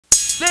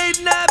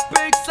Late night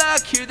breaks, I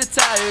hear the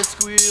tires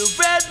squeal.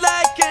 Red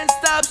light can't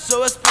stop,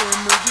 so I spin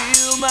the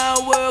wheel. My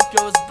world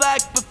goes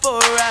black before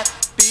I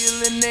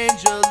feel an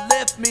angel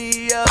lift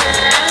me up.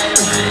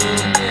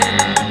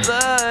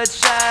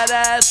 Bloodshot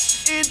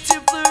eyes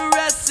into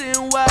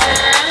fluorescent white.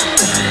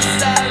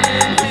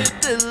 Siren hit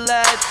the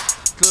lights,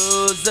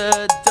 close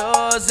the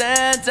doors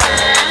and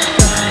I'm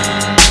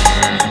gone.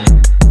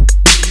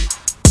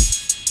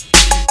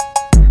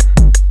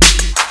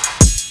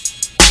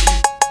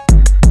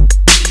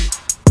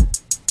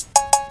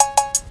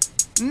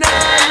 Now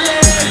I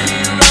lay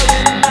here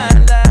rolling my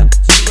life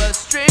to a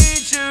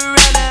stranger,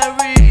 and I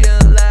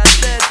realize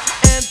that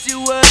empty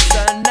words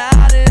are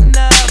not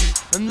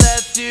enough. I'm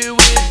left here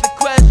with the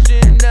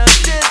question of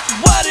just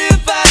what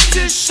if I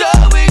to show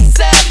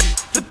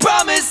accept the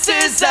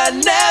promises I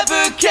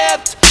never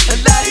kept. I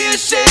lie here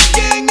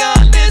shaking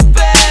on this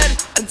bed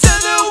until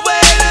the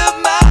weight of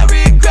my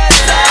regrets.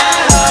 I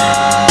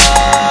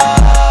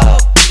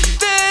hope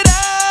that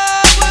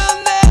I will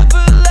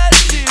never let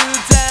you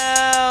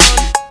down.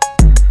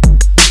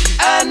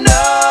 I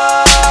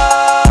know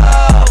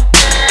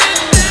that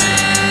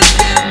this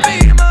can be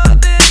more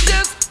than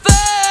just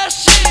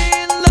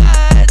flashing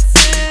lights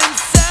and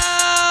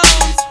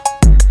sounds.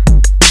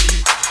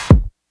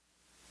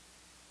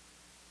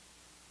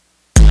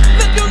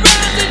 Look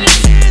around and you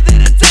see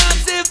that at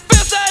times it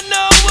feels like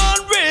no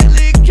one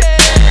really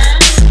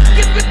cares.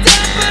 Give me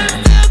time, but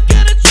I'm still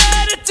gonna try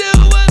to do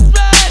what's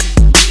right.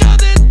 Know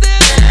that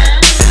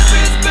there's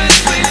difference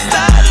between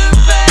start and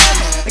fan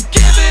and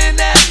giving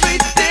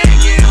everything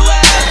you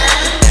have.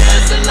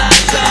 There's a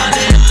line drawn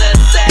in the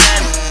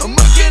sand. I'm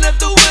working up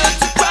the will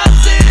to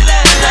cross it,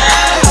 and I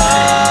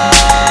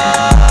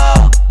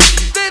hope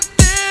that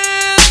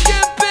this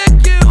can pick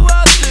you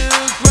off the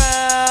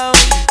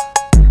ground.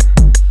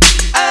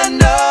 I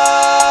know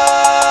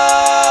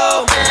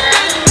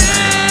that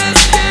this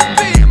can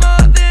be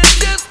more than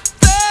just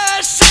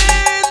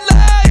flashing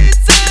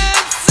lights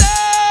and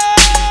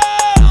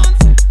sounds.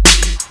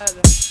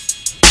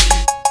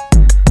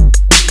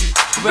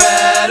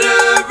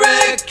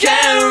 Rhetoric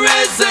can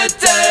raise the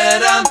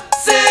dead. I'm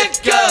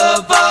sick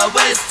of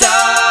always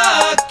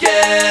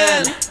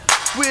talking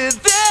with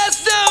there's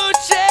no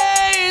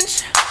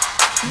change.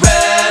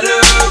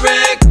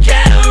 Rhetoric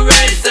can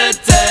raise the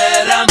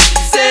dead. I'm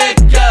sick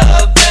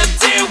of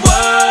empty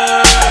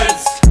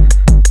words.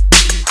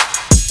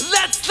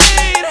 Let's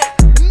lead,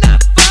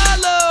 not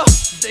follow.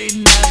 Late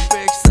night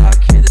breaks, I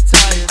hear the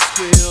tires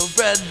squeal.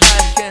 Red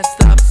light can't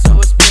stop, so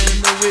I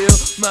spin the wheel.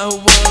 My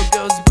world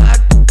goes back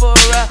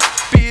before I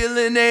feel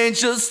an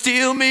angel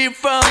steal me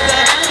from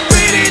the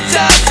greedy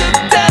jaws of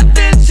death.